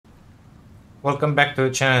Welcome back to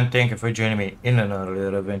the channel and thank you for joining me in another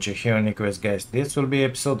little adventure here on Icarus, guys. This will be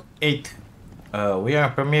episode 8. We are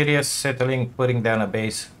in Prometheus, settling, putting down a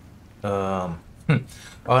base. I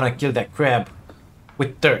wanna kill that crab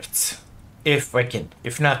with turrets. If I can.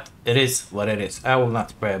 If not, it is what it is. I will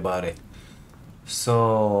not pray about it.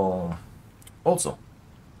 So, also,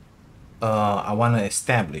 I wanna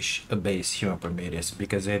establish a base here on Prometheus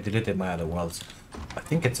because I deleted my other worlds. I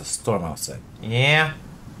think it's a storm outside. Yeah.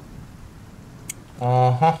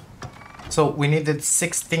 Uh-huh. So we needed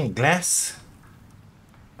 16 glass.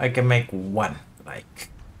 I can make one. Like,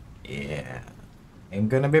 yeah. Ain't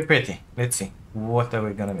gonna be pretty. Let's see. What are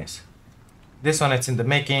we gonna miss? This one, it's in the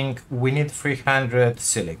making. We need 300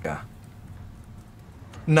 silica.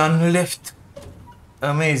 None left.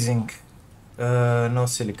 Amazing. No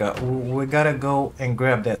silica. We gotta go and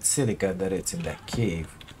grab that silica that it's in that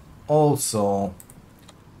cave. Also,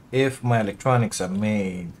 if my electronics are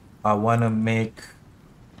made, I wanna make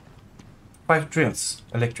 5 drills,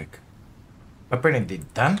 electric. Apparently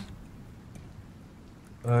done.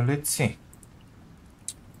 Let's see.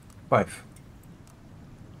 5.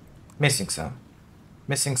 Missing some.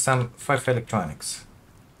 Missing some 5 electronics.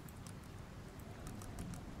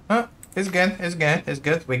 Huh? It's good, it's good, it's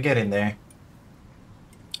good. We're getting there.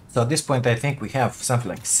 So at this point I think we have something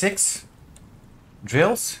like 6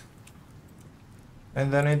 drills.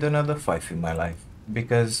 And then I need another 5 in my life.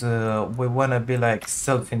 Because we wanna be like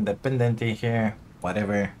self-independent in here.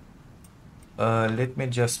 Whatever. Let me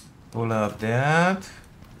just pull up that.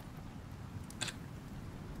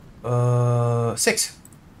 6.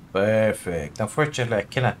 Perfect. Unfortunately, I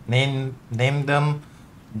cannot name them,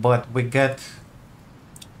 but we got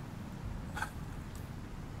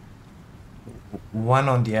one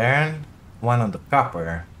on the iron, one on the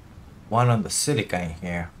copper, one on the silica in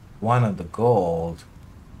here, one on the gold.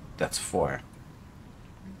 That's 4.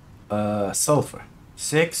 Sulfur.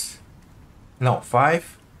 6. No,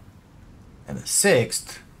 5. And the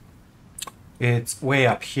 6th, it's way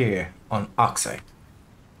up here on oxide.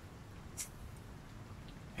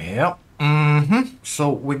 Yep. So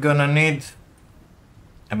we're gonna need...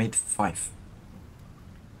 I made 5.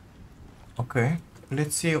 Okay.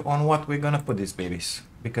 Let's see on what we're gonna put these babies.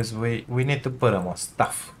 Because we need to put them on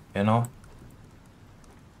stuff, you know?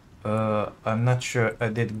 I'm not sure I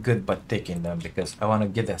did good by taking them because I want to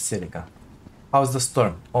get that silica. How's the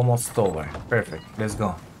storm? Almost over. Perfect. Let's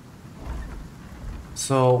go.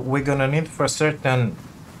 So we're gonna need for certain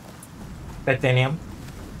titanium.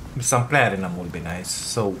 Some platinum will be nice.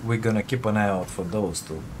 So we're gonna keep an eye out for those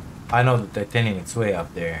two. I know the titanium is way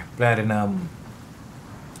up there. Platinum,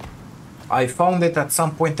 I found it at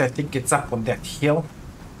some point. I think it's up on that hill.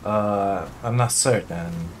 I'm not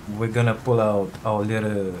certain. We're gonna pull out our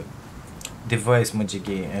little device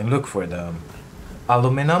Majigi and look for them.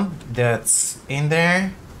 Aluminum that's in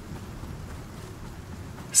there.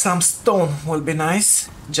 Some stone will be nice,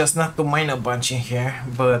 just not to mine a bunch in here,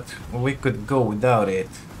 but we could go without it.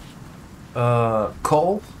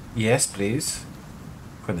 Coal, yes please,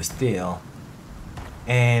 for the steel.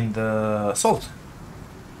 And salt.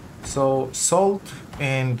 So salt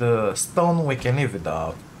and stone we can live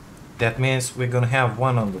without. That means we're gonna have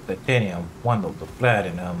one on the titanium, one on the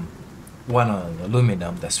platinum, one on the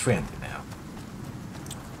aluminum. That's 3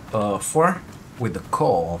 now. 4 with the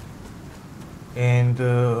coal. And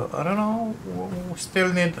I don't know, we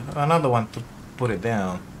still need another one to put it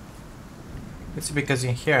down. It's because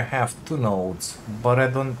in here I have 2 nodes, but I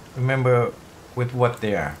don't remember with what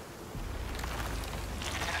they are.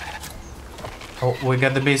 Oh, we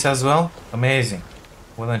got the base as well? Amazing.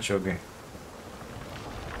 Well done, Sugar.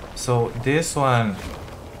 So this one,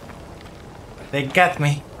 they got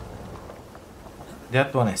me.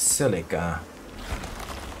 That one is silica.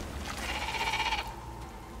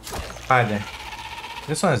 Hi there.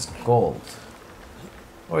 This one is gold.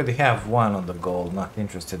 Already have one on the gold, not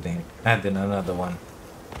interested in adding another one.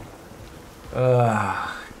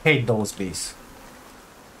 Hate those bees.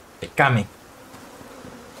 They're coming.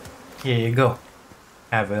 Here you go.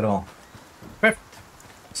 Have it all. Perfect.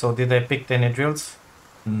 So did I pick any drills?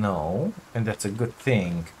 No, and that's a good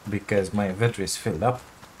thing because my inventory is filled up.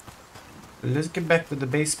 Let's get back to the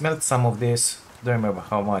base, melt some of this. Don't remember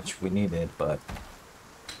how much we needed, but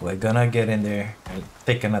we're gonna get in there and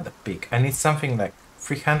take another peek. I need something like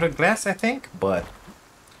 300 glass, I think, but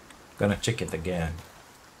gonna check it again.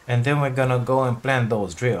 And then we're gonna go and plant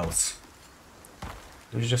those drills.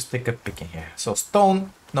 Let's just take a peek in here. So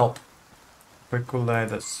stone, nope.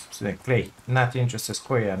 Percolatus, clay, not interested.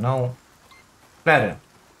 Square, no. Platinum.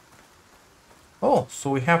 Oh, so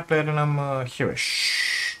we have platinum here,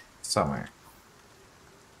 somewhere.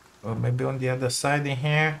 Or maybe on the other side in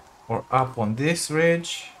here. or up on this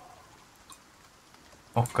ridge.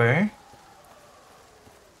 Okay.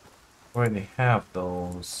 Already have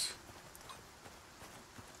those.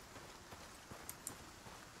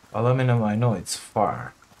 Aluminum, I know it's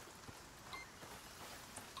far.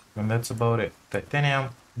 And that's about it.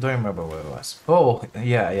 Titanium, don't remember where it was. Oh,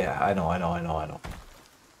 yeah, I know.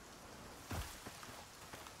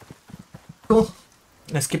 Cool.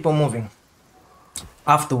 Let's keep on moving.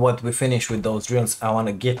 After what we finish with those drills, I want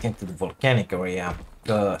to get into the volcanic area.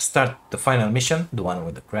 Start the final mission, the one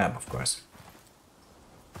with the crab, of course.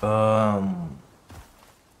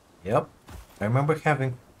 Yep. I remember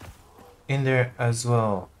having in there as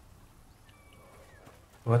well.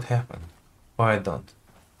 What happened? Oh, I don't.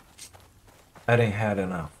 I didn't have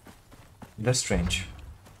enough. That's strange.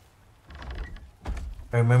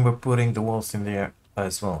 I remember putting the walls in there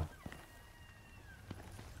as well.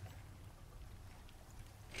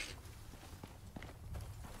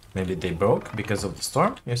 Maybe they broke because of the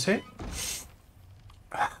storm, you say?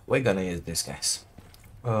 We're gonna use this, guys.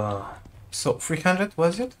 So 300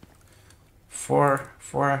 was it? 4,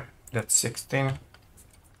 that's 16.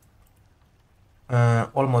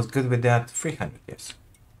 Almost good with that. 300, yes.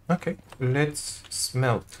 Okay, let's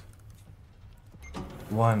smelt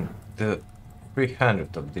the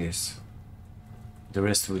 300 of this. The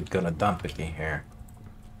rest we're gonna dump it in here.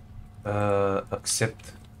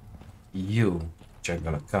 Except you, which are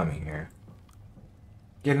gonna come in here.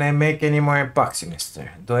 Can I make any more epoxy,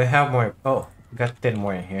 mister? Do I have more? Oh, got 10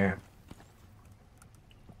 more in here.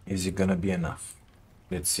 Is it gonna be enough?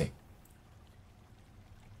 Let's see.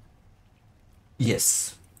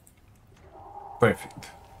 Yes. Perfect.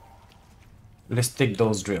 Let's take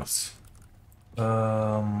those drills.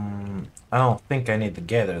 I don't think I need the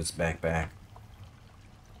gatherer's backpack.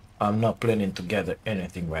 I'm not planning to gather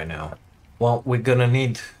anything right now. Well, we're gonna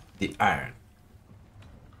need the iron.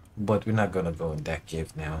 But we're not gonna go in that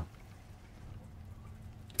cave now.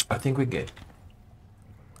 I think we're good.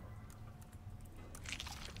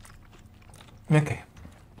 Okay.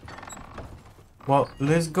 Well,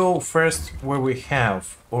 let's go first where we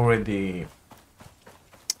have already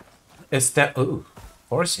established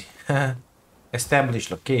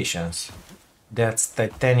locations. That's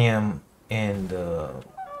titanium and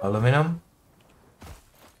aluminum.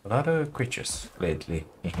 A lot of creatures lately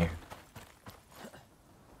in here.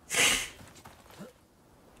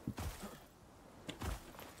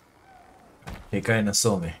 He kinda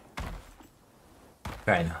saw me.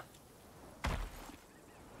 Kinda.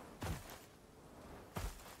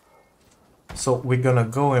 So we're gonna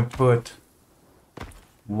go and put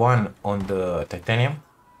one on the titanium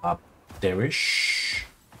up there-ish.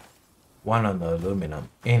 One on the aluminum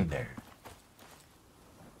in there.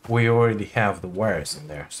 We already have the wires in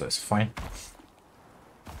there, so it's fine.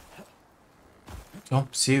 So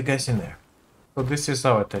see you guys in there. So this is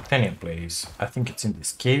our titanium place. I think it's in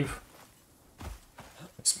this cave.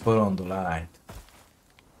 Let's put on the light.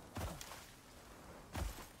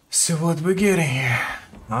 See what we're getting here.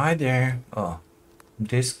 Hi there. Oh,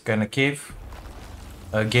 this kind of cave.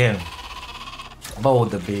 Again,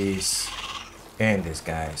 both the bees and these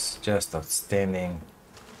guys. Just outstanding.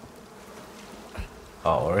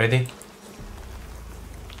 Oh, already?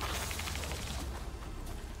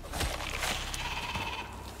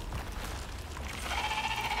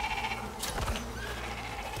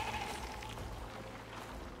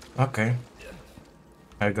 Okay.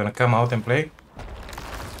 Are you gonna come out and play?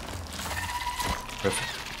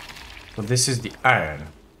 Perfect. So this is the iron.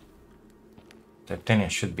 Titanium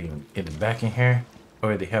should be in the back in here.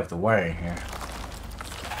 Already have the wire in here.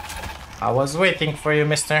 I was waiting for you,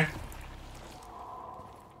 mister.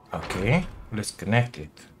 Okay, let's connect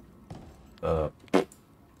it.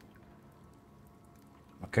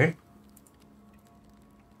 Okay.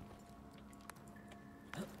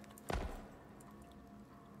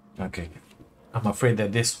 Okay. I'm afraid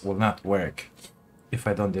that this will not work if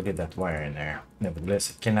I don't delete that wire in there.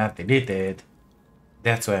 Nevertheless, I cannot delete it.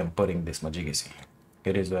 That's why I'm putting this majigis in here.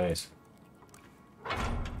 It is what it is.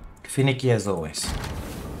 Finicky as always.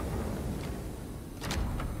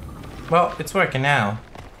 Well, it's working now.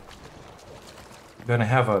 Gonna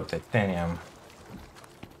have a titanium.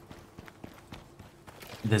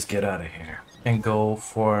 Let's get out of here and go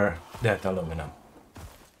for that aluminum.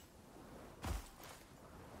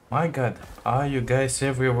 My god, are you guys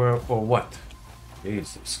everywhere or what?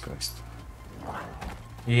 Jesus Christ.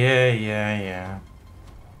 Yeah.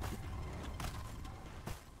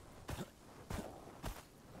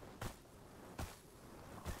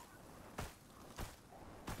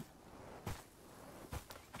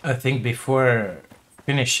 I think before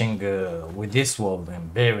finishing with this wall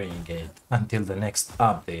and burying it until the next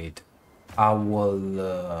update, I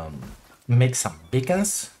will make some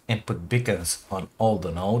beacons and put beacons on all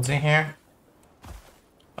the nodes in here.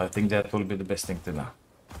 I think that will be the best thing to do.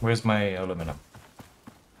 Where's my aluminum?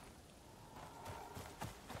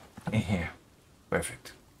 In here.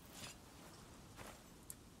 Perfect.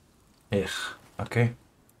 Yeah, okay.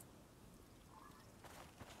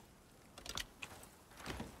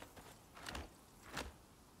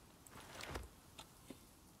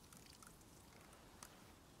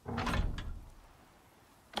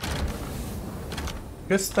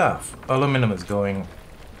 Good stuff. Aluminum is going.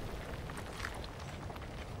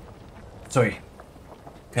 Sorry.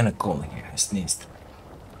 Kinda cold in here. I sneezed.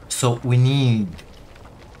 So we need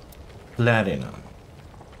platinum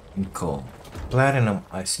and coal. Platinum,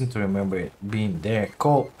 I seem to remember it being there.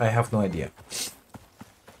 Coal, I have no idea.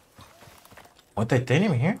 What,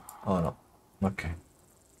 titanium here? Oh no. Okay.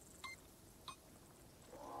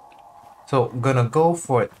 So gonna go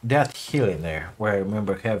for that hill in there where I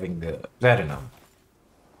remember having the platinum.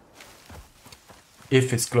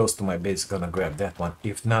 If it's close to my base, gonna grab that one.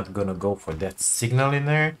 If not, gonna go for that signal in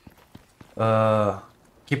there.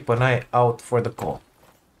 Keep an eye out for the coal.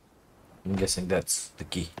 I'm guessing that's the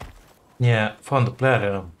key. Yeah, found the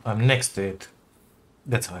platinum. I'm next to it.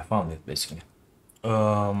 That's how I found it, basically.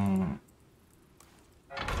 Well,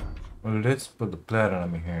 let's put the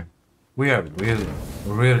platinum in here. We are really,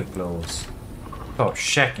 really close. Oh,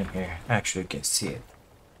 shack in here. Actually, you can see it.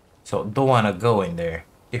 So, don't want to go in there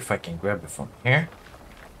if I can grab it from here.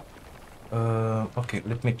 Okay,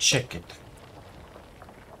 let me check it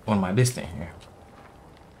on my list in here.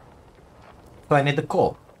 So, I need the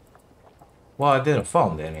coal. Well, I didn't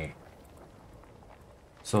find any.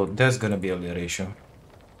 So, that's gonna be a little issue.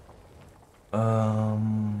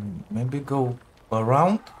 Maybe go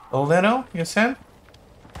around a little, you said?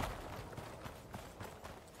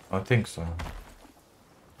 I think so.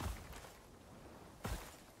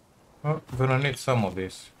 Oh, gonna need some of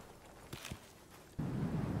this.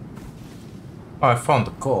 Oh, I found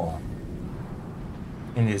the coal.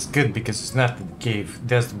 And it's good because it's not in the cave.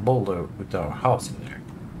 There's the boulder with our house in there.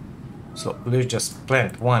 So let's just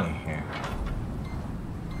plant one in here.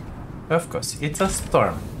 Of course, it's a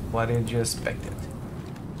storm. What did you expect it?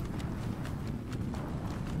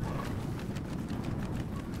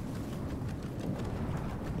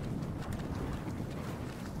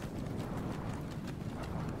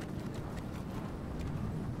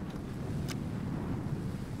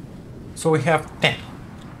 So we have 10.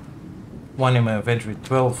 One in my inventory,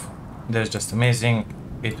 12. That's just amazing.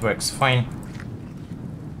 It works fine.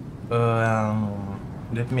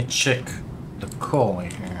 Let me check the coal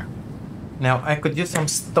in here. Now I could use some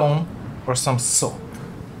stone or some salt.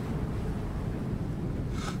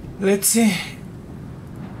 Let's see.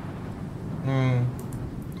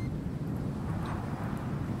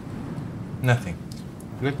 Nothing.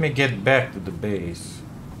 Let me get back to the base.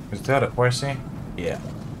 Is that a horsey? Yeah.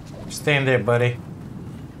 Stay in there, buddy.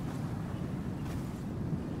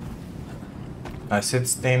 I said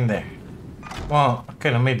stay in there. Well, I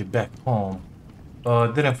kinda made it back home.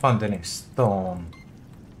 Didn't find any stone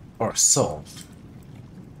or salt.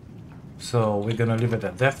 So we're gonna leave it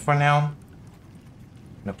at that for now.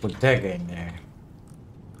 Gonna put that guy in there.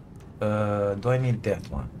 Do I need that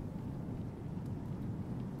one?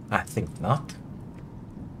 I think not.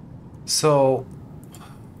 So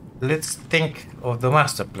let's think of the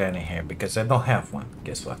master plan in here because I don't have one.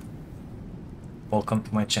 Guess what? Welcome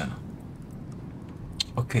to my channel.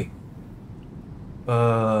 Okay.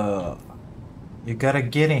 You gotta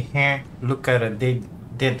get in here, look at a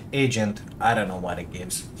dead agent. I don't know what it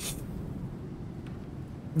gives.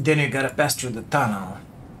 Then you gotta pass through the tunnel.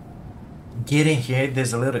 Get in here,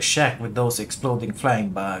 there's a little shack with those exploding flying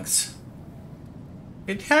bugs.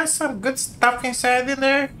 It has some good stuff inside in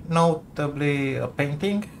there, notably a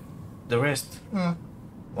painting. The rest,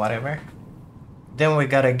 whatever. Then we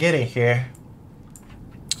gotta get in here.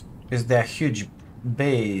 Is that huge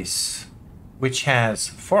base, which has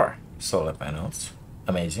 4 solar panels.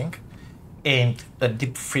 Amazing. And a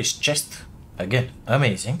deep freeze chest. Again,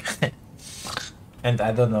 amazing. And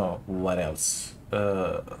I don't know what else.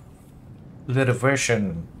 Little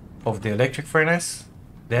version of the electric furnace.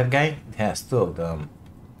 That guy has 2 of them.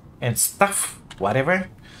 And stuff, whatever.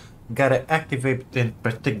 Gotta activate and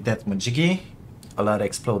protect that Majigi. A lot of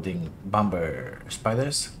exploding bomber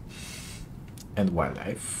spiders. And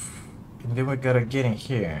wildlife. And then we gotta get in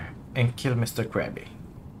here and kill Mr. Krabby.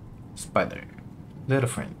 Spider. Little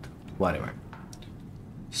friend. Whatever.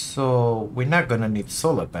 So we're not gonna need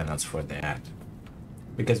solar panels for that.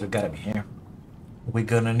 Because we gotta be here. We're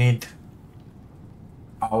gonna need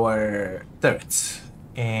our turrets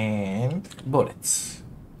and bullets.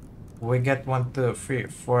 We get 1, 2, 3,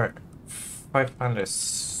 4, 500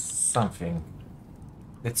 something.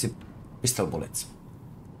 Let's see. Pistol bullets.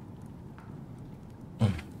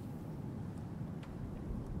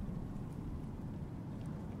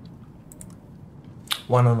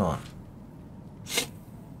 1 on 1.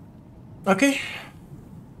 Okay.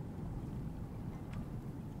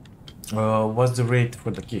 What's the rate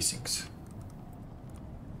for the casings?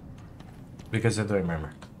 Because I don't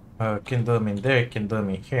remember. Can do them in there, can do them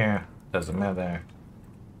in here. Doesn't matter.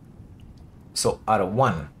 So out of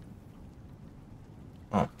 1.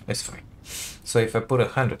 Oh, it's fine. So if I put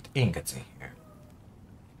 100 ingots in here,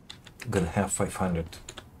 I'm gonna have 500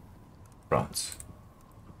 rounds.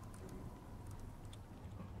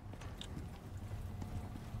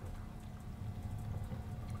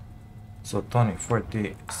 So 20,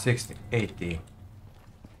 40, 60, 80.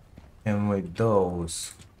 And with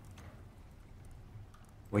those,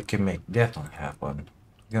 we can make that one happen.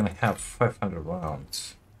 We're gonna have 500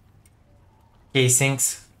 rounds.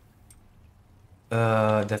 Casings.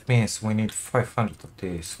 That means we need 500 of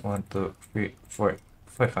these. 1, 2, 3, 4,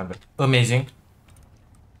 500. Amazing.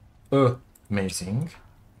 Amazing.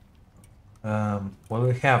 Well,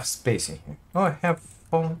 we have space in here. Oh, I have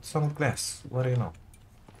found some glass. What do you know?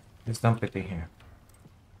 Let's dump it in here.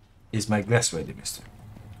 Is my glass ready, mister?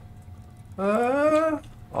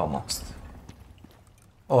 Almost.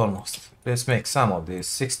 Almost. Let's make some of these.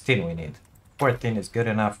 16 we need. 14 is good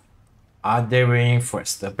enough. Are they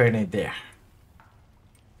reinforced? Apparently there.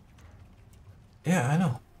 Yeah, I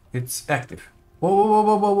know. It's active. Whoa, whoa,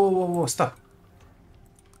 whoa, whoa, whoa, whoa, whoa, stop.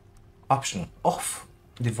 Optional. Off.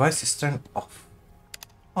 Device is turned off.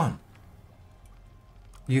 On.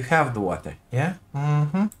 You have the water, yeah?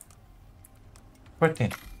 Mm-hmm.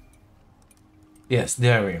 14. Yes,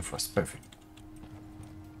 they are reinforced. Perfect.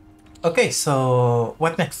 Okay, so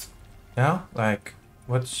what next? Yeah, like,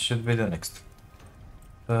 what should we do next?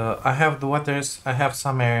 I have the waters, I have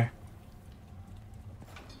some air.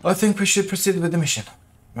 I think we should proceed with the mission,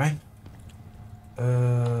 right?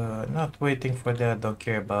 Not waiting for that, don't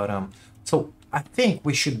care about them. So, I think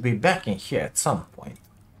we should be back in here at some point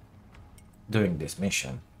during this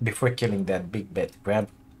mission, before killing that big bad crab.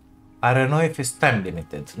 I don't know if it's time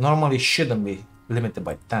limited. Normally shouldn't be limited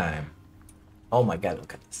by time. Oh my god,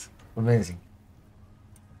 look at this. Amazing.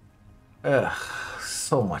 Ugh,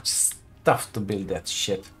 so much stuff to build that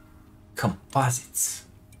shit. Composites.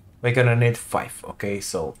 We're gonna need 5, okay?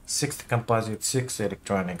 So 60 composites, 6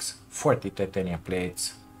 electronics, 40 titanium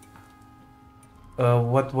plates.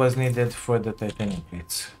 What was needed for the titanium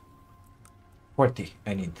plates? 40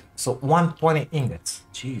 I need. So 120 ingots.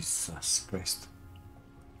 Jesus Christ.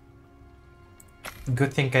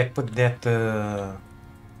 Good thing I put that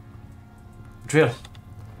drill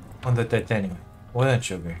on the titanium. Wouldn't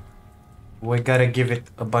you agree? We gotta give it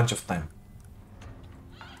a bunch of time.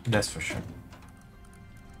 That's for sure.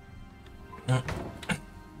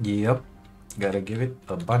 Yep. Gotta give it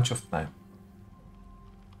a bunch of time.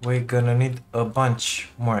 We're gonna need a bunch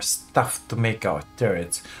more stuff to make our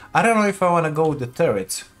turrets. I don't know if I wanna go with the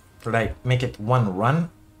turrets. Like, make it one run.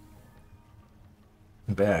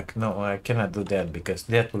 Back. No, I cannot do that because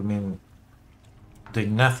that will mean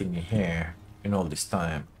doing nothing in here in all this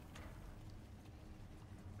time.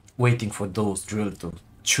 Waiting for those drills to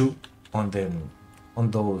chew on them,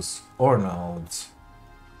 on those ore nodes.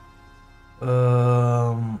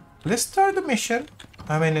 Let's start the mission.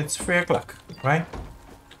 I mean, it's 3 o'clock, right?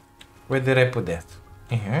 Where did I put that?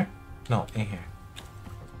 In here? No, in here.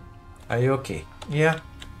 Are you okay? Yeah.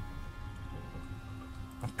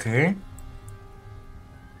 Okay.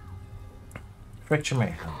 Fracture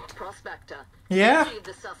Manhunt. Prospector. Yeah?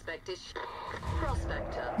 The suspect is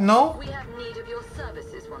Prospector. No? We have need of your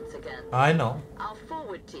services once again. I know. Our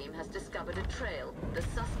forward team has discovered a trail. The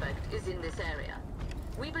suspect is in this area.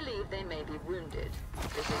 We believe they may be wounded.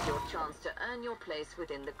 This is your chance to earn your place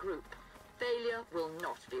within the group. Failure will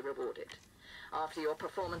not be rewarded. After your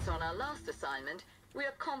performance on our last assignment, we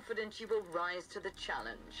are confident you will rise to the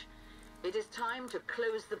challenge. It is time to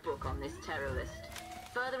close the book on this terrorist.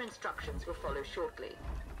 Further instructions will follow shortly.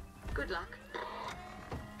 Good luck.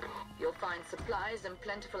 You'll find supplies and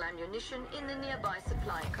plentiful ammunition in the nearby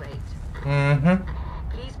supply crate. Mm-hmm.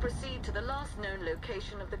 Please proceed to the last known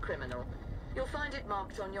location of the criminal. You'll find it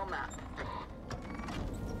marked on your map.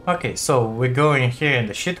 Okay, so we're going here in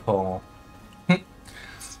the shithole.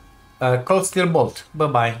 Cold steel bolt.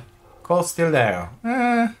 Bye-bye. Cold steel arrow.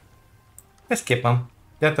 Let's keep them.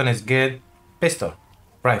 That one is good. Pistol.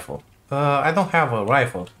 Rifle. I don't have a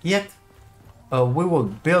rifle yet. We will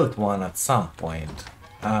build one at some point.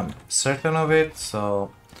 I'm certain of it,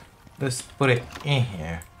 so let's put it in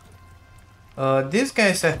here. These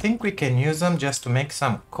guys, I think we can use them just to make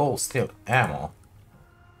some cold steel ammo.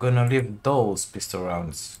 Gonna leave those pistol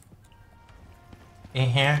rounds in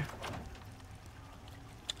here.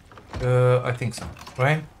 I think so,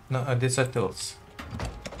 right? No, these are tools.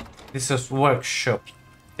 This is workshop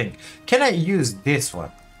thing. Can I use this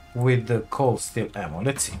one with the cold steel ammo?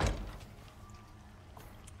 Let's see.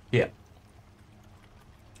 Yeah.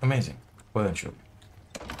 Amazing. Why don't you?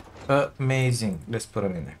 Amazing. Let's put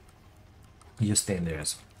them in there. You stay in there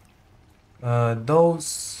as well.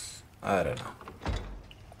 Those, I don't know.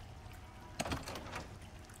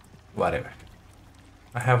 Whatever.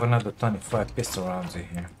 I have another 25 pistol rounds in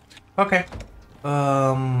here. Okay.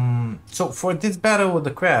 So for this battle with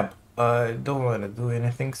the crab, I don't want to do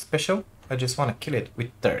anything special. I just want to kill it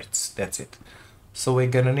with turrets. That's it. So we're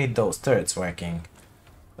gonna need those turrets working.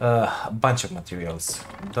 A bunch of materials.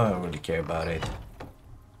 Don't really care about it.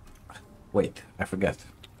 Wait, I forgot.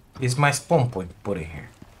 Is my spawn point put in here?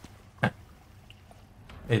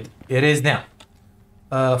 It is now.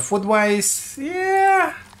 Food wise,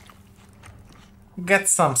 yeah. Got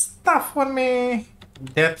some stuff on me.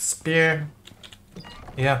 That spear.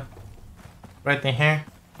 Yeah. Right in here.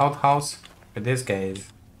 Outhouse. Where this guy is.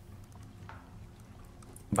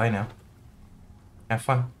 Bye now. Have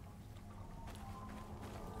fun.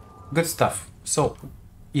 Good stuff. So,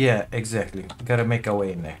 yeah, exactly. Gotta make our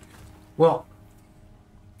way in there. Well,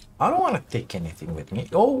 I don't want to take anything with me.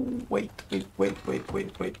 Oh, wait.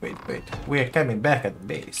 We are coming back at the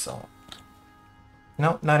base, so...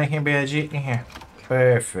 No, not in here, B.I.G. In here.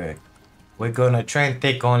 Perfect. We're gonna try and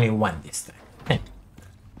take only one this time.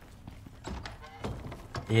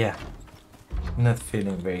 Yeah. Not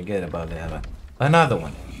feeling very good about that, but... Another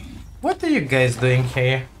one. What are you guys doing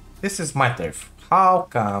here? This is my turf. How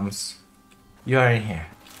comes you are in here?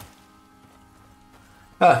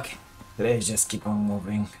 Okay. Let's just keep on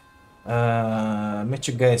moving. Meet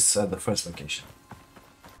you guys at the first location.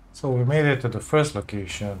 So we made it to the first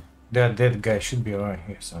location. That dead guy should be around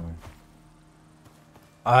here somewhere.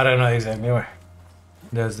 I don't know exactly where.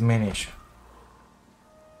 That's the main issue.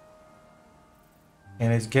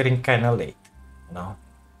 And it's getting kinda late, you know?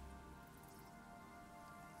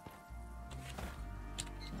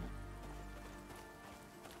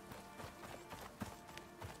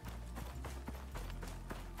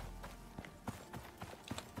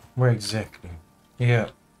 Where exactly? Yeah.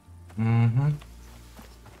 Mm-hmm.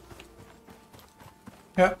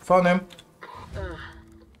 Yeah, found him.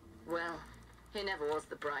 Well, he never was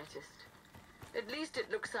the brightest. At least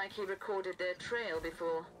it looks like he recorded their trail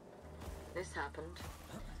before this happened.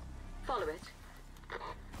 Follow it.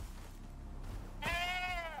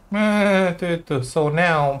 So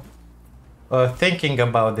now, thinking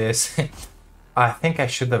about this, I think I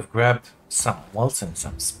should have grabbed some walls and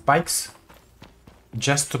some spikes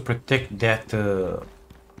just to protect that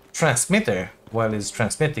transmitter while it's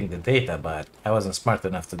transmitting the data, but I wasn't smart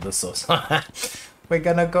enough to do so, so we're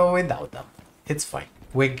gonna go without them. It's fine.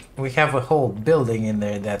 We have a whole building in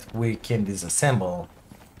there that we can disassemble.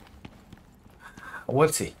 We'll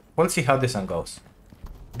see. We'll see how this one goes.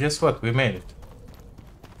 Guess what? We made it.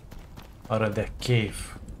 Out of that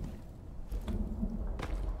cave.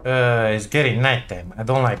 It's getting nighttime. I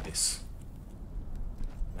don't like this.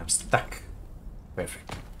 I'm stuck.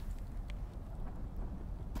 Perfect.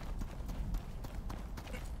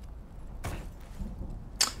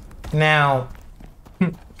 Now,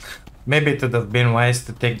 maybe it would have been wise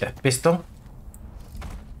to take that pistol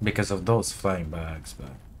because of those flying bugs,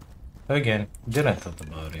 but again, didn't thought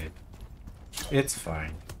about it. It's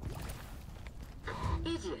fine.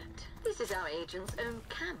 Idiot. This is our agent's own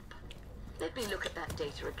camp. Let me look at that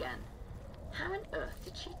data again. How on earth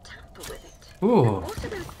did she tamper with it? Ooh. And what are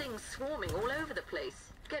those things swarming all over the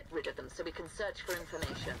place? Get rid of them so we can search for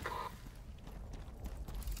information.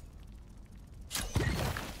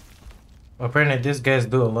 Apparently these guys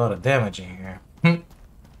do a lot of damage in here.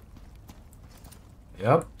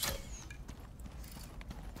 Yep.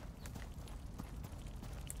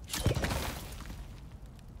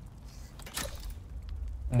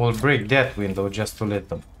 We'll break that window just to let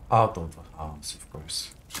them out of the house, of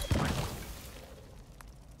course.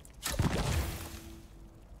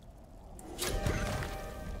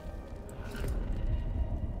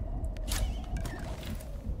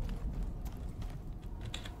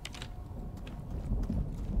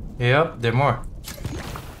 Yep, there are more.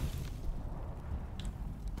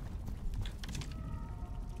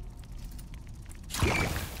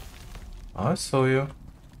 I saw you.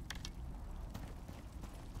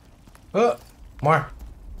 Oh, more.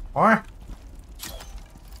 More.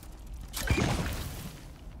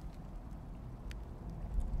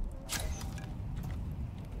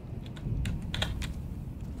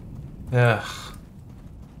 Ugh.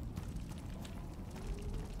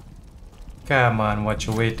 Come on, what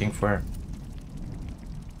you waiting for?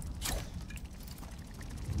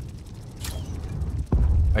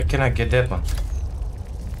 I cannot get that one.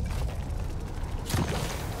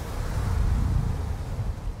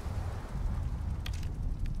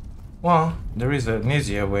 Well, there is an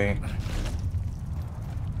easier way.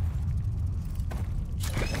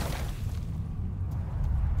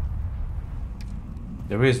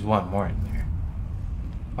 There is one more in there,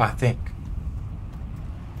 I think.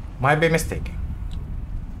 Might be mistaken.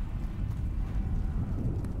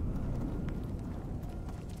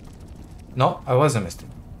 No, I wasn't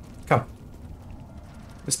mistaken. Come.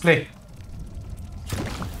 Let's play.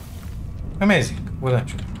 Amazing. Well done.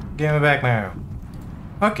 Give me back my arrow.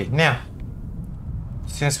 Okay, now.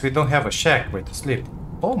 Since we don't have a shack where to sleep.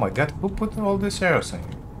 Oh my god, who put all these arrows in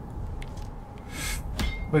here?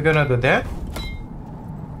 We're gonna do that.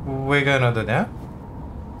 We're gonna do that.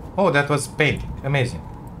 Oh, that was painting. Amazing.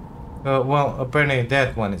 Well, apparently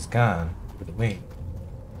that one is gone. By the way.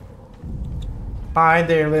 Hi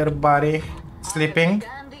there, little buddy. Sleeping?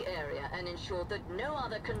 Scan the area and ensure that no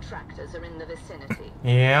other contractors are in the vicinity.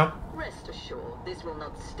 Yeah. Rest assured, this will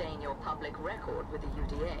not stain your public record with the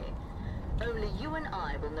UDA. Only you and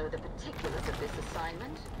I will know the particulars of this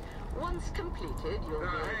assignment. Once completed, you'll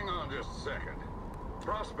Now, be... hang on just a second.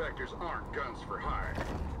 Prospectors aren't guns for hire.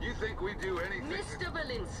 You think we do anything... Mr.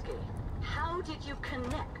 Belinsky, how did you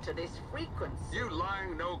connect to this frequency? You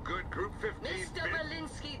lying no good Group 15... Mr.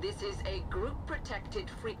 Belinsky, this is a group-protected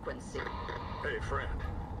frequency. Hey, friend.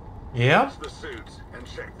 Yeah. Watch the suits and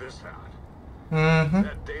check this out. Mm-hmm.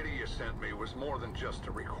 That data you sent me was more than just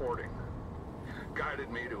a recording. Guided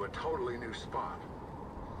me to a totally new spot.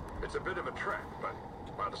 It's a bit of a trek, but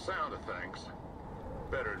by the sound of things,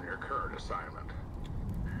 better than your current assignment.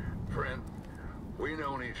 Friend, we've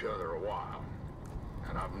known each other a while,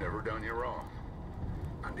 and I've never done you wrong.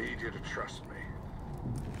 I need you to trust me.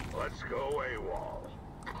 Let's go AWOL.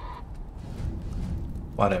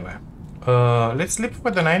 Whatever. Let's sleep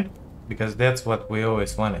for the night, because that's what we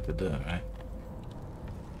always wanted to do, right?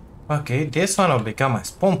 Okay, this one will become my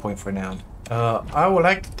spawn point for now. I would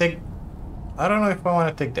like to take... I don't know if I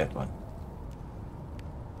want to take that one.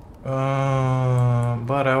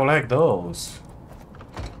 But I would like those.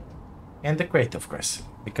 And the crate, of course.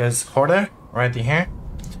 Because Hoarder, right in here.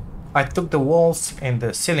 I took the walls and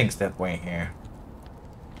the ceilings that were in here.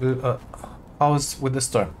 House with the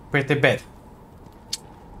storm. Pretty bad.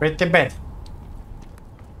 Pretty bad.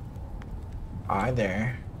 Hi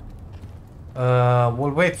there.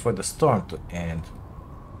 We'll wait for the storm to end.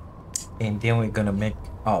 And then we're gonna make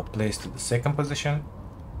our place to the second position.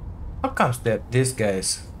 How comes that these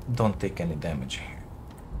guys don't take any damage here?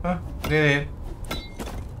 Huh? They did.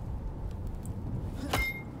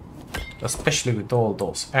 Especially with all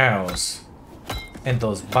those arrows and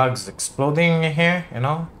those bugs exploding in here, you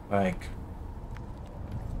know? Like...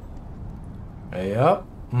 Yup.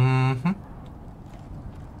 Mm-hmm.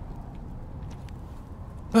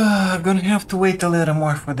 Gonna have to wait a little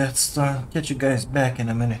more for that storm. Get you guys back in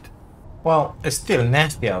a minute. Well, it's still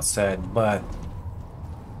nasty outside, but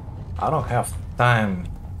I don't have time,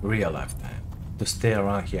 real life time, to stay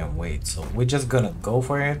around here and wait. So we're just gonna go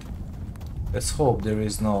for it. Let's hope there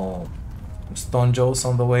is no stone jaws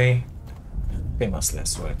on the way. Famous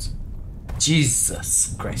last words.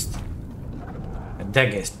 Jesus Christ. And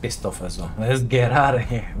that guy's pissed off as well. Let's get out of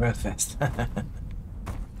here real fast.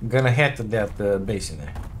 Gonna head to that base in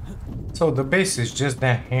there. So the base is just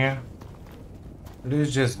down here.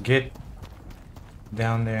 Let's just get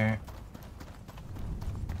down there.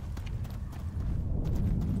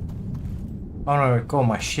 I don't recall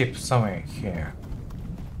my ship somewhere here.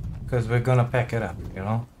 Because we're gonna pack it up, you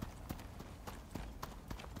know?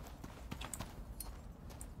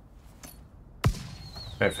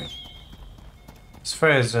 Perfect. As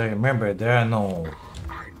far as I remember, there are no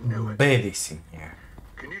baddies in here.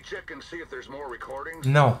 Can you check and see if there's more recordings?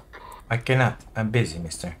 No, I cannot. I'm busy,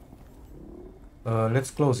 mister.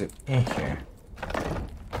 Let's close it in here.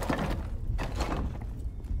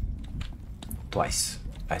 Twice,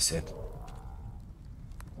 I said.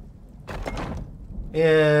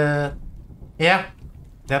 Yeah,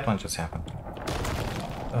 that one just happened.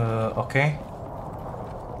 Okay.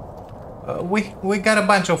 We got a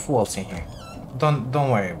bunch of walls in here. Don't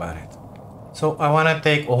worry about it. So I wanna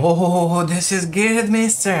take... Oh, this is good,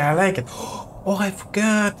 mister. I like it. Oh, I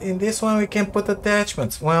forgot. In this one we can put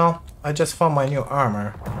attachments. Well, I just found my new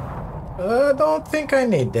armor. Don't think I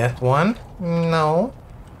need that one. No.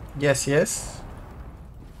 Yes.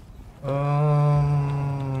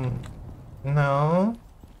 No.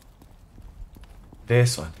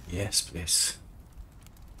 This one. Yes, please.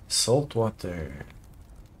 Salt water.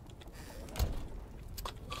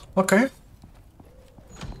 Okay.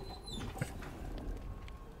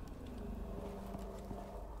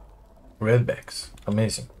 Redbacks.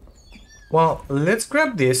 Amazing. Well, let's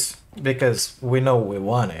grab this because we know we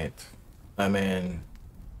want it. I mean,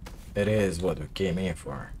 it is what we came in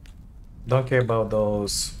for. Don't care about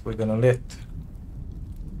those. We're gonna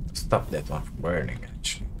stop that one from burning,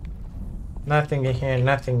 actually. Nothing in here,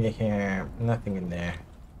 nothing in here, nothing in there.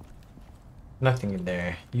 Nothing in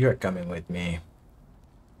there. You're coming with me.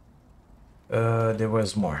 There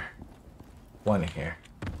was more. One in here.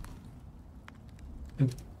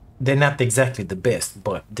 They're not exactly the best,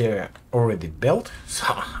 but they're already built, so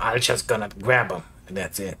I'm just gonna grab them, and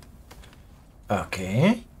that's it.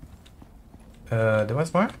 Okay. There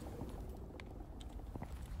was more?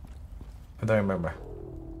 I don't remember.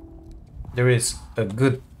 There is a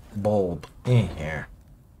good bulb in here.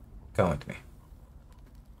 Come with me.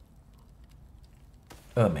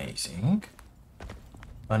 Amazing.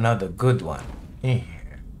 Another good one in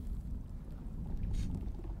here.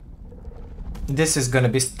 This is gonna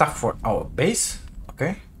be stuff for our base.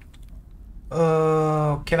 Okay.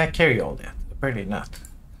 Can I carry all that? Apparently not.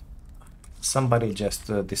 Somebody just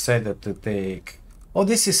decided to take... Oh,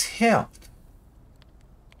 this is health.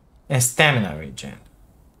 And stamina regen.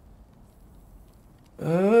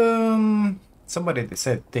 Somebody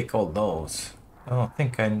decided to take all those. I don't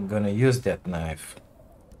think I'm gonna use that knife.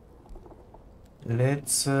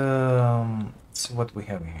 Let's see what we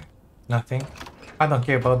have here. Nothing. I don't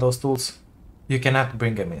care about those tools. You cannot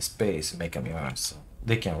bring them in space and make them yours, so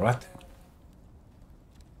they can rot.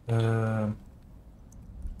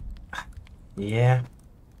 Yeah.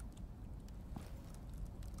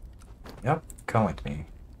 Yep, come with me.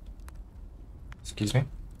 Excuse me.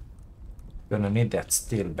 Gonna need that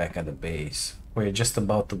steel back at the base. We're just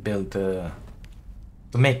about to build to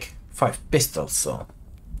make 5 pistols, so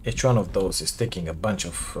each one of those is taking a bunch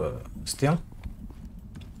of steel.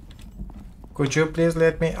 Could you please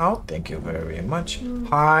let me out? Thank you very much.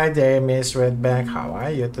 Hi there, Miss Redback. How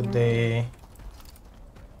are you today?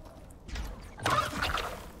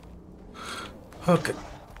 Okay.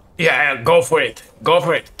 Yeah, go for it. Go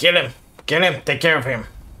for it. Kill him. Kill him. Take care of him.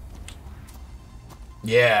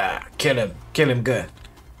 Yeah, kill him. Kill him good.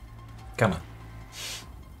 Come on.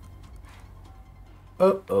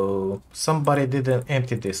 Uh-oh. Somebody didn't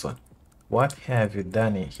empty this one. What have you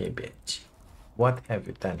done in here, bitch? What have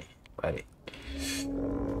you done here, buddy?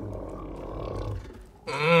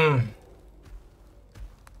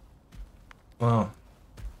 Well,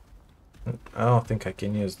 I don't think I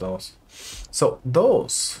can use those. So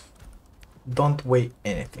those don't weigh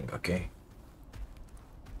anything, okay?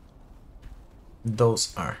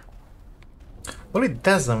 Those are. Well, it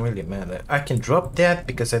doesn't really matter. I can drop that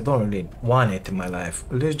because I don't really want it in my life.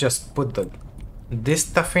 Let's just put this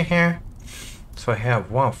stuff in here. So I have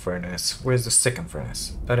one furnace. Where's the second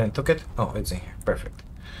furnace? I didn't took it. Oh, it's in here. Perfect.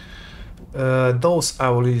 Those I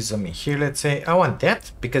will use them in here. Let's say I want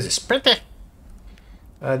that because it's pretty.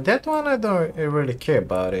 That one I don't really care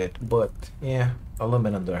about it, but yeah,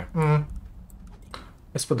 aluminum there.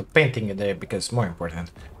 Let's put the painting in there because it's more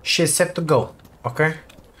important. She's set to go. Okay.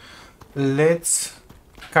 Let's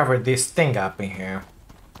cover this thing up in here.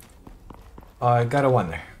 I gotta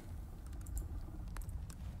wonder.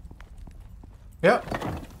 Yep,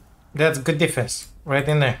 that's good defense right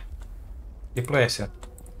in there. Deploy it.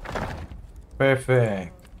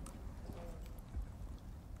 Perfect.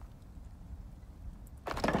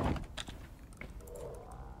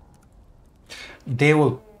 They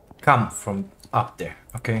will come from up there,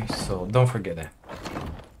 okay? So don't forget that.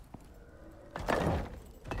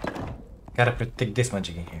 Gotta protect this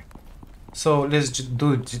magic in here. So let's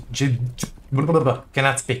do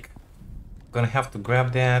cannot speak. Gonna have to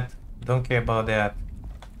grab that. Don't care about that.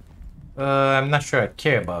 I'm not sure I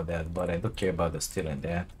care about that, but I do care about the steel in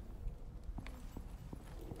that.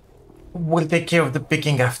 We'll take care of the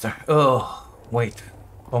picking after. Oh, wait.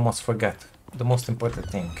 Almost forgot. The most important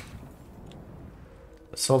thing.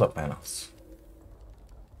 The solar panels.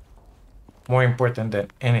 More important than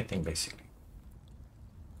anything, basically.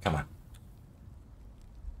 Come on.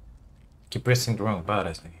 Keep pressing the wrong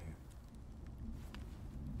buttons in here.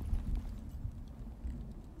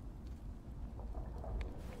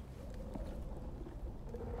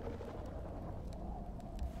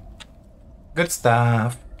 Good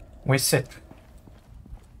stuff. We sit.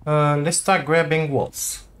 Let's start grabbing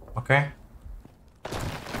walls. Okay.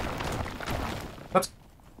 What?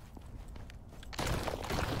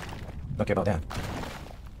 Don't care about that.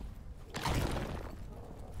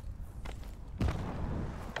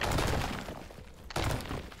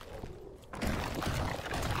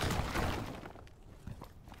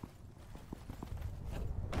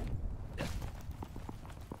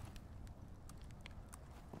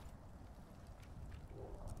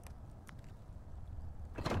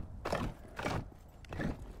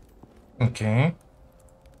 Okay.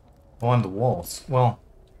 On the walls. Well,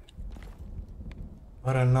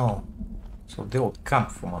 I don't know. So they will come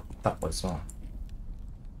from up top as well.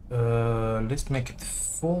 Let's make it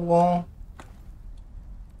full wall.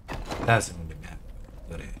 Doesn't really matter.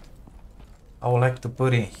 Put it. I would like to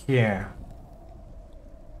put it here.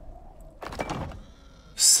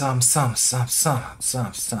 Something.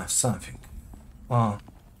 Well,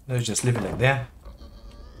 let's just leave it like that.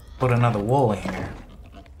 Put another wall in here.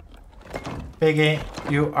 Piggy,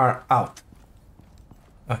 you are out.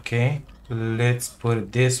 Okay, let's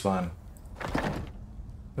put this one.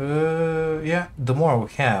 Yeah, the more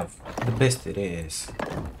we have, the best it is.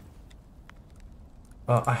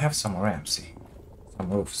 I have some ramps, see.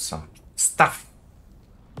 Some roofs, some stuff.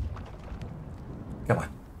 Come on.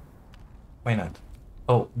 Why not?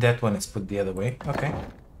 Oh, that one is put the other way. Okay.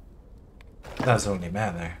 Doesn't really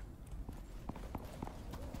matter.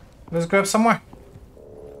 Let's grab some more.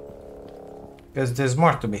 Because there's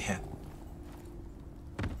more to be had.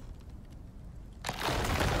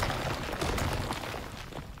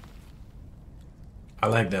 I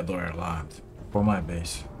like that door a lot. For my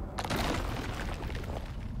base.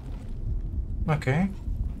 Okay.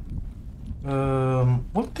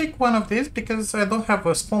 We'll take one of these because I don't have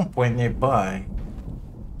a spawn point nearby.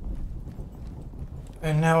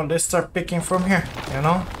 And now let's start picking from here, you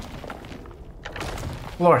know?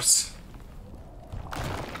 Floors.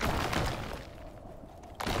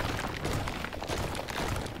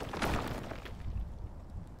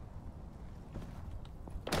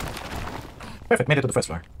 Perfect, made it to the first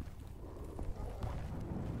floor.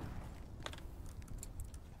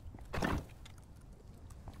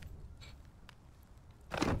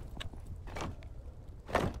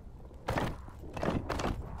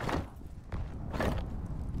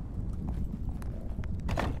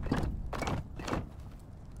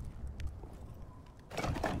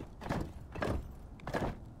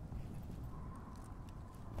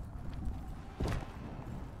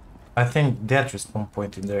 I think that respawn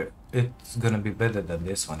point in there, it's gonna be better than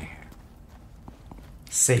this one here.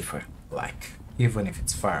 Safer, like, even if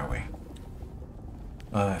it's far away.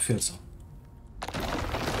 I feel so.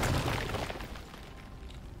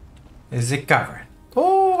 Is it covered?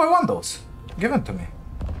 Oh, I want those. Give them to me.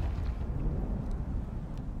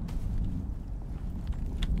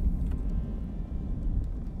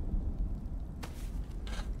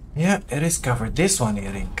 Yeah, it is covered. This one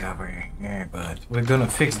it ain't covered. Yeah, but we're gonna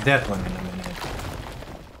fix that one in a minute.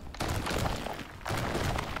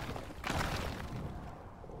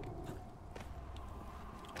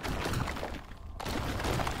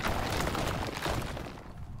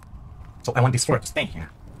 So I want this floor to stay here.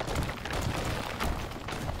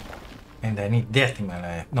 And I need that in my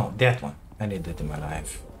life. No, that one. I need that in my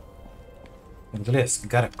life. And let's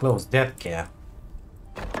gotta close that gap.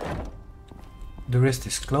 The rest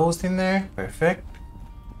is closed in there. Perfect.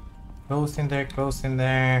 Closed in there, closed in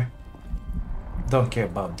there. Don't care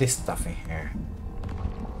about this stuff in here.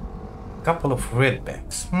 Couple of red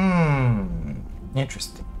bags.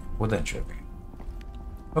 Interesting. Wooden trigger.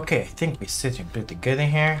 Okay, I think we're sitting pretty good in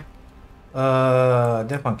here.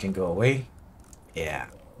 That one can go away. Yeah,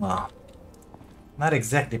 well, not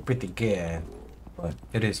exactly pretty good, but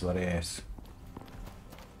it is what it is.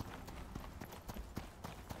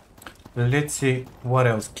 Let's see what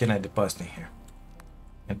else can I deposit in here.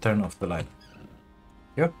 And turn off the light.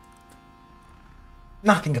 Yep.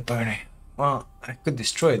 Nothing apparently. Well, I could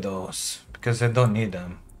destroy those because I don't need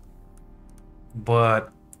them.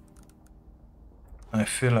 But I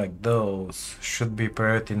feel like those should be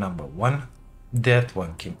priority number 1. That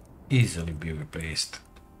one can easily be replaced.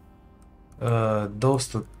 Those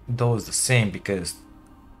the same because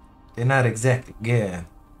they're not exactly good.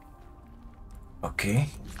 Okay.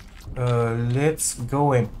 Let's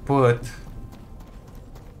go and put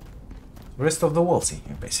rest of the walls in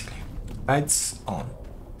here basically. Lights on.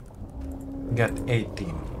 Got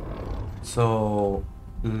 18. So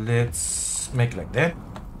let's make like that.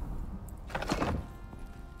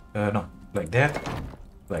 No, like that.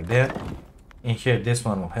 Like that. In here, this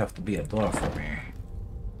one will have to be a door for me.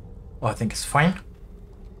 Oh, I think it's fine.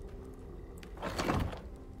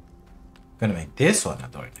 Gonna make this one a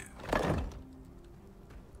door now.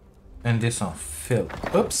 And this one filled.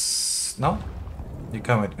 Oops. No. You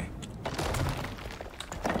come with me.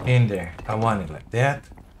 In there. I want it like that.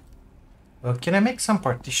 Can I make some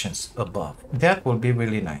partitions above? That will be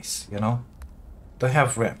really nice, you know? To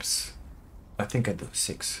have ramps. I think I do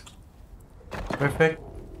 6. Perfect.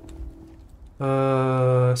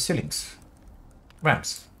 Ceilings.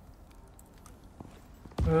 Ramps.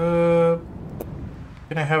 Can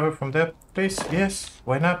I have it from that place? Yes.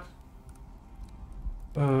 Why not?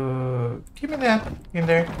 Give me that in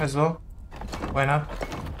there as well. Why not?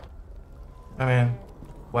 I mean,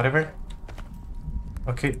 whatever.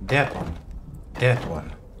 Okay, that one. That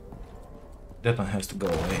one. That one has to go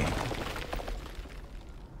away.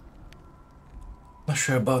 Not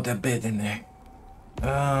sure about that bed in there.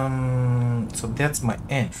 So that's my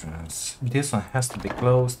entrance. This one has to be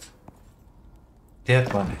closed.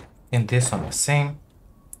 That one and this one the same.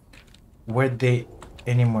 Were they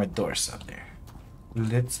any more doors up there?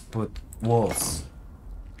 Let's put walls.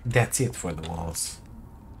 That's it for the walls.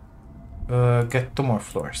 Get 2 more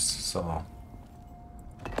floors, so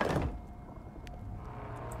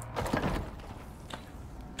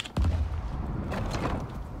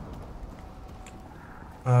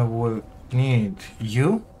I will need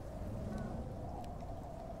you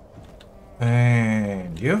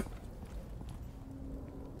and you.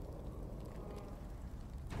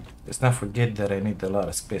 Let's not forget that I need a lot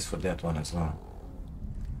of space for that one as well.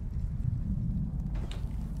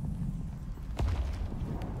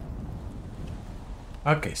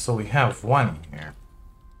 Okay, so we have one in here.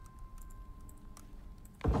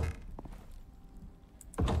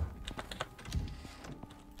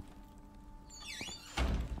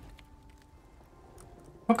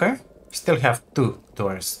 Okay, still have 2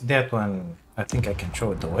 doors. That one, I think I can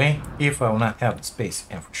throw it away. If I will not have the space,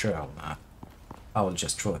 and for sure I will not, I will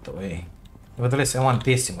just throw it away. But at least I want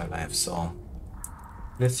this in my life, so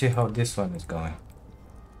let's see how this one is going.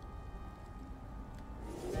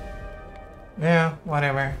 Yeah,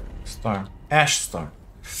 whatever. Storm. Ash storm.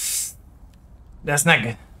 That's not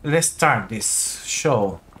good. Let's start this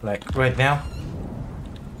show, like, right now.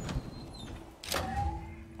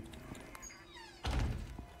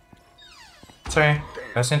 Sorry,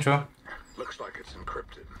 passing through. Looks like it's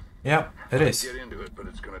encrypted. Yep, it is. Get into it, but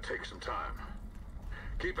it's gonna take some time.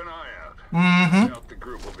 Keep an eye out. Mm-hmm. Doubt the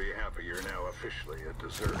group will be happy you're now officially a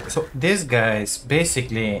deserter. So these guys,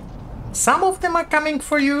 basically, some of them are coming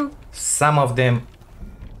for you, some of them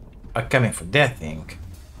are coming for that thing.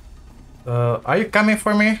 Are you coming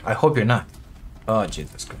for me? I hope you're not. Oh,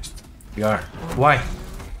 Jesus Christ. You are. Why?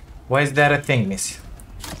 Why is that a thing, miss?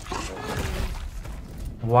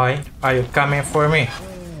 Why are you coming for me?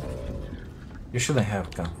 You shouldn't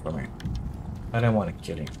have come for me. I don't want to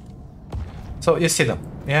kill you. So you see them,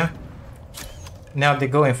 yeah? Now they're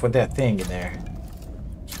going for that thing in there.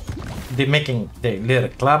 They're making their little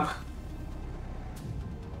club.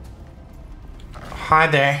 Hi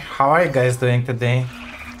there, how are you guys doing today?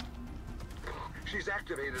 She's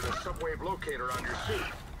activated a subwave locator on your suit.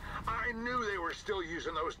 I knew they were still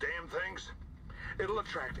using those damn things. It'll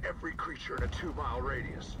attract every creature in a 2-mile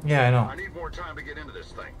radius. Yeah, I know. I need more time to get into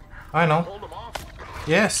this thing. I know. Hold them off.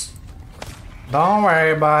 Yes. Don't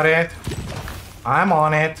worry about it. I'm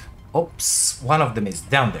on it. Oops, one of them is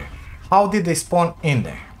down there. How did they spawn in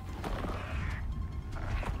there?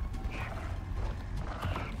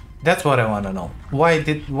 That's what I want to know. Why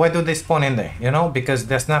do they spawn in there? You know, because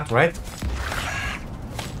that's not right.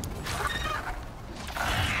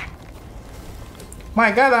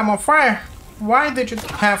 My God, I'm on fire. Why did you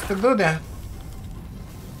have to do that?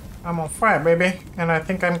 I'm on fire, baby, and I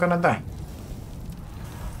think I'm gonna die.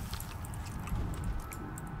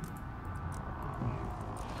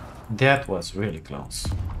 That was really close.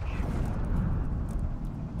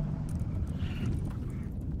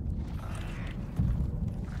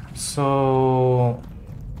 So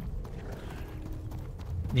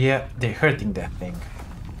yeah, they're hurting that thing.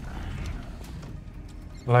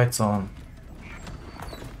 Lights on.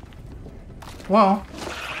 Well,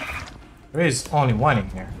 there is only one in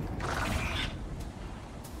here.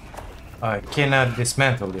 I cannot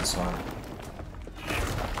dismantle this one.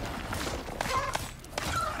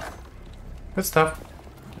 Good stuff.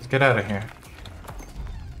 Let's get out of here.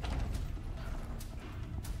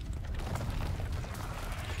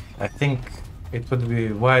 I think it would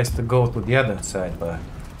be wise to go to the other side, but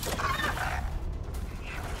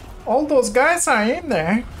all those guys are in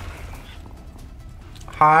there.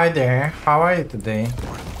 Hi there, how are you today?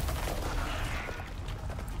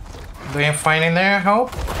 Doing fine in there, I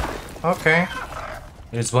hope? Okay.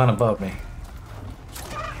 There's one above me.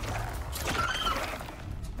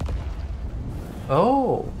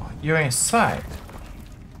 Oh, you're inside.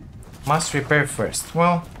 Must repair first.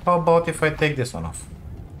 Well, how about if I take this one off?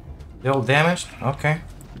 They're all damaged? Okay.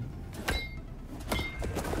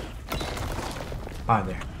 Hi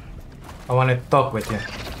there. I want to talk with you.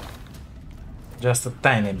 Just a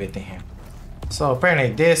tiny bit in here. So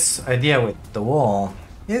apparently this idea with the wall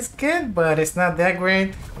is good, but it's not that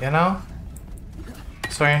great, you know?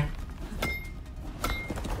 Sorry.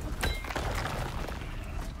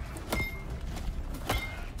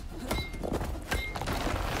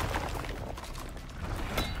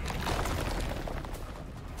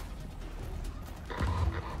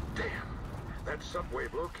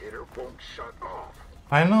 subwave locator won't shut off.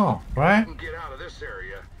 I know, right? You can get out of this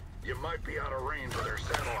area, you might be out of range of their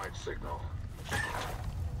satellite signal.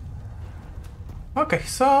 Okay,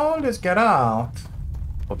 so let's get out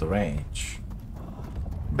of the range.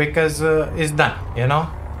 Because it's done, you know?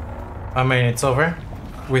 I mean, it's over.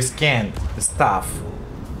 We scanned the stuff.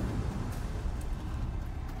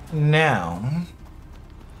 Now,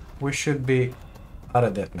 we should be out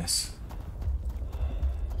of that mess.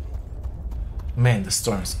 Man, the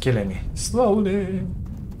storm's killing me. Slowly.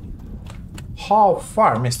 How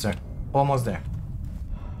far, mister? Almost there.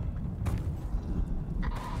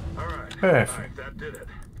 Alright. Perfect. That did it.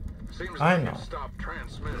 Seems I like know. it stopped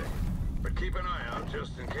transmitting. But keep an eye out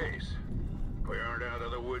just in case. We aren't out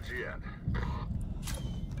of the woods yet.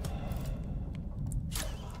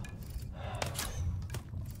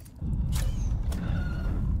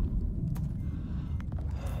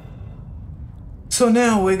 So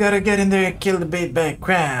now we gotta get in there and kill the bait bag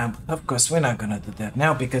crab. Of course, we're not gonna do that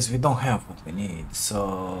now because we don't have what we need.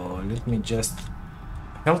 So let me just...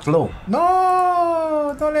 Health low.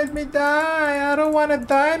 No! Don't let me die! I don't wanna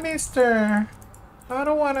die, mister! I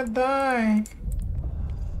don't wanna die.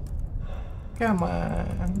 Come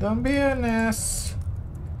on, don't be an ass.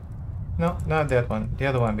 No, not that one. The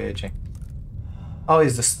other one, B.I.G. Oh,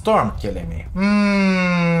 it's the storm killing me.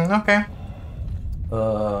 Okay.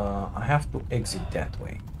 I have to exit that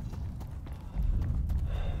way.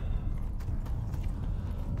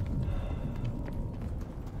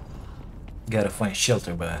 Gotta find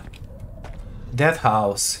shelter, but that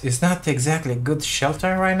house is not exactly good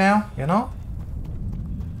shelter right now, you know?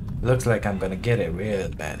 Looks like I'm gonna get it real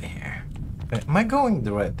bad here. Am I going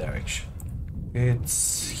the right direction?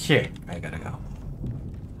 It's here I gotta go.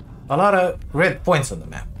 A lot of red points on the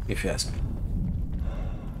map, if you ask me.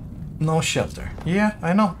 No shelter. Yeah,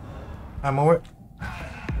 I know. I'm aware.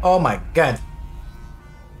 Oh my god.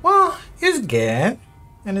 Well, it's good.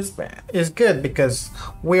 And it's bad. It's good because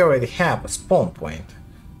we already have a spawn point.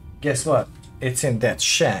 Guess what? It's in that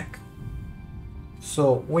shack.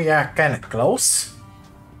 So we are kind of close.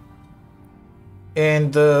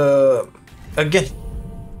 And again,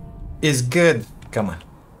 it's good. Come on.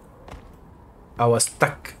 I was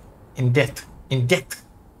stuck in debt.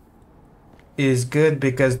 Is good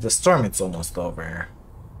because the storm is almost over.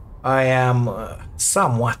 I am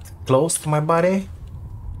somewhat close to my body.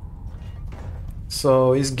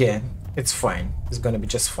 So it's good. It's fine. It's gonna be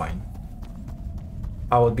just fine.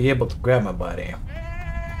 I will be able to grab my body.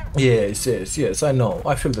 Yes, I know.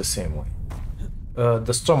 I feel the same way.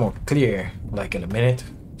 The storm will clear like in a minute,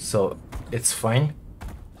 so it's fine.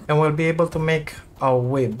 And we'll be able to make our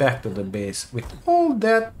way back to the base with all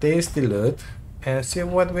that tasty loot and see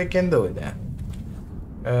what we can do with that.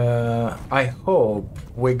 I hope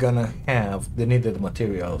we're gonna have the needed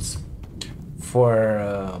materials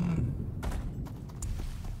for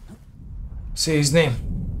say his name,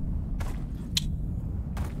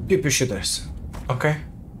 pew shooters. Okay,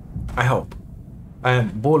 I hope.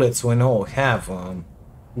 And bullets we know have.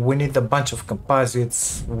 We need a bunch of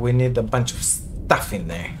composites. We need a bunch of stuff in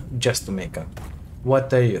there just to make them.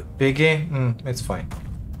 What are you, Piggy? It's fine.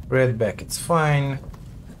 Redback, it's fine.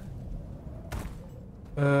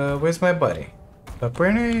 Where's my buddy?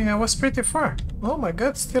 Apparently I was pretty far. Oh my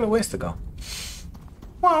god, still a ways to go.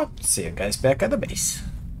 Well, see you guys back at the base.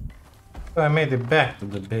 I made it back to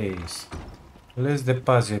the base. Let's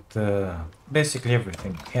deposit basically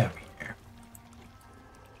everything we have here.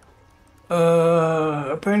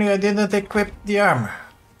 Apparently I didn't equip the armor.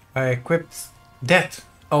 I equipped that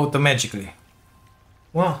automatically.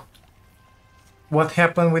 Well, what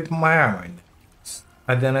happened with my armor?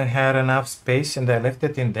 I didn't have enough space and I left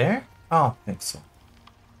it in there? I don't think so.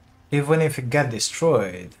 Even if it got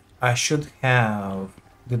destroyed, I should have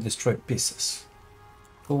the destroyed pieces.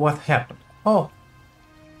 But what happened? Oh,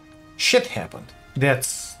 shit happened.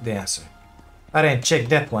 That's the answer. I didn't check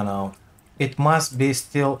that one out. It must be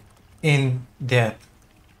still in that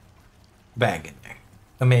bag in there.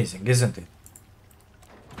 Amazing, isn't it?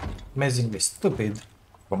 Amazingly stupid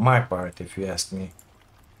for my part, if you ask me.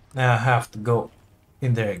 Now I have to go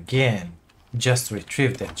in there again just to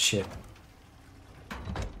retrieve that shit.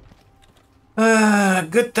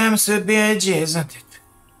 Good times with B.I.G, isn't it?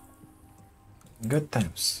 Good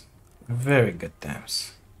times. Very good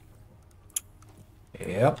times.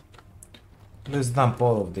 Yep. Let's dump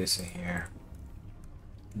all of this in here.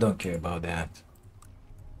 Don't care about that.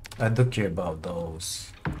 I do care about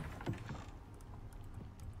those.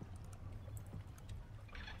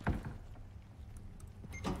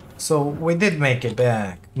 So we did make it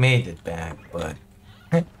back, but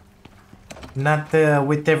not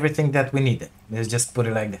with everything that we needed. Let's just put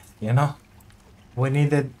it like that, you know? We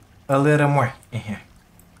needed a little more in here.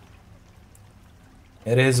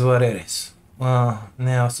 It is what it is. Well,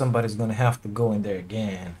 now somebody's gonna have to go in there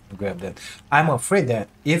again and grab that. I'm afraid that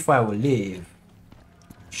if I will leave...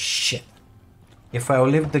 Shit. If I will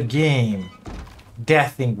leave the game,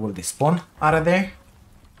 that thing will despawn out of there.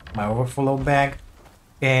 My overflow bag.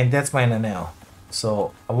 And that's mine now.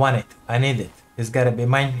 So I want it. I need it. It's gotta be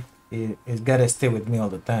mine. It's gotta stay with me all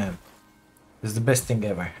the time. It's the best thing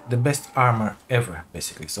ever. The best armor ever,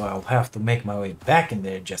 basically. So I'll have to make my way back in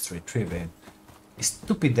there just to retrieve it. It's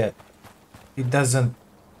stupid that it doesn't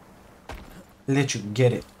let you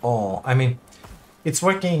get it all. I mean, it's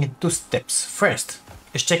working in 2 steps. First,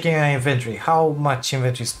 it's checking your inventory. How much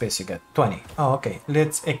inventory space you got? 20. Oh, okay.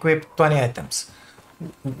 Let's equip 20 items.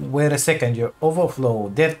 Wait a second. Your overflow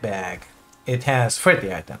death bag, it has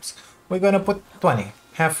 30 items. We're gonna put 20.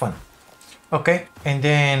 Have fun. Okay, and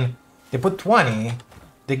then they put 20.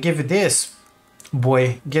 They give you this.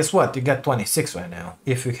 Boy, guess what? You got 26 right now.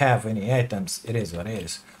 If you have any items, it is what it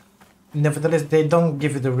is. Nevertheless, they don't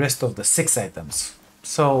give you the rest of the 6 items.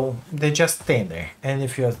 So they just stay there. And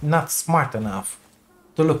if you're not smart enough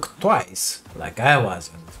to look twice, like I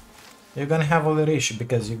wasn't, you're gonna have a little issue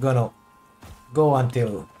because you're gonna go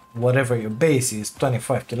until whatever your base is,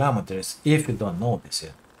 25 kilometers, if you don't notice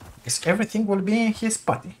it. Because everything will be in his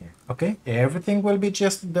spot in here, okay? Everything will be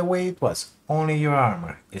just the way it was. Only your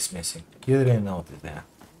armor is missing. You didn't notice that.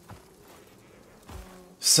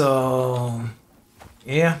 So,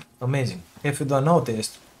 yeah, amazing. If you don't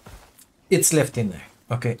notice, it's left in there,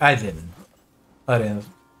 okay? I didn't.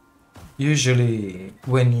 Usually,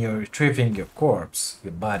 when you're retrieving your corpse,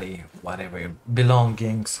 your body, whatever, your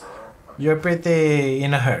belongings, you're pretty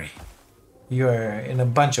in a hurry. You're in a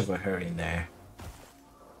bunch of a hurry in there.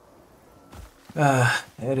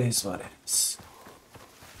 It is what it is.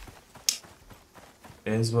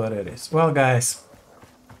 It is what it is. Well, guys,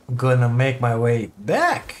 I'm gonna make my way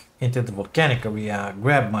back into the volcanic area,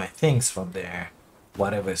 grab my things from there,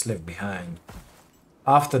 whatever is left behind.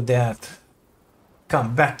 After that,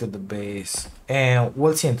 come back to the base, and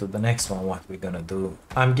we'll see into the next one what we're gonna do.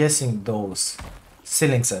 I'm guessing those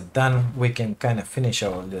ceilings are done. We can kind of finish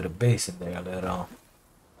our little base in there a little.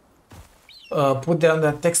 Put down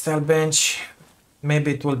that textile bench.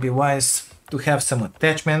 Maybe it will be wise to have some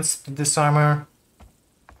attachments to this armor.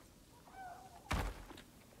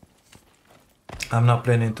 I'm not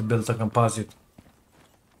planning to build a composite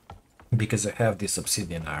because I have this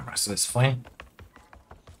obsidian armor, so it's fine.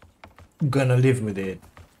 Gonna live with it.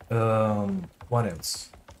 What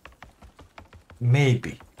else?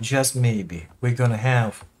 Maybe, just maybe, we're gonna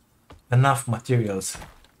have enough materials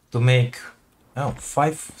to make, oh,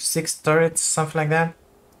 5-6 turrets, something like that.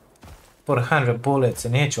 Put 100 bullets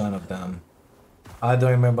in each one of them. I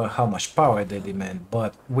don't remember how much power they demand,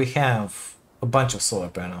 but we have a bunch of solar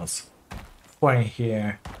panels. 4 in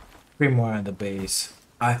here, 3 more on the base.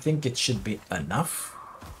 I think it should be enough.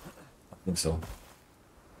 I think so.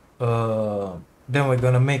 Then we're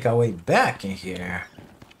gonna make our way back in here.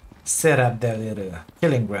 Set up that little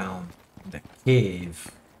killing ground, the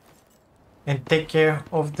cave. And take care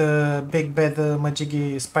of the big bad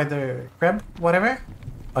majiggy spider crab, whatever.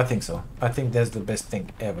 I think so. I think that's the best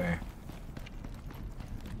thing ever.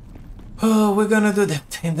 Oh, we're gonna do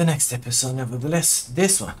that in the next episode, nevertheless.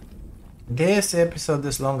 This episode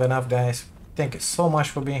is long enough, guys. Thank you so much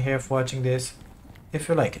for being here, for watching this. If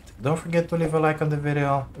you like it, don't forget to leave a like on the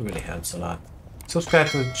video. It really helps a lot. Subscribe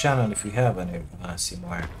to the channel if you haven't, if you wanna see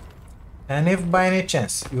more. And if by any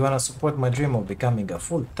chance you wanna support my dream of becoming a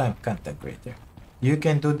full-time content creator, you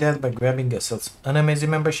can do that by grabbing yourself an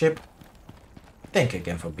amazing membership. Thank you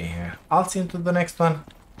again for being here. I'll see you to the next one.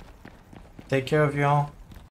 Take care of y'all.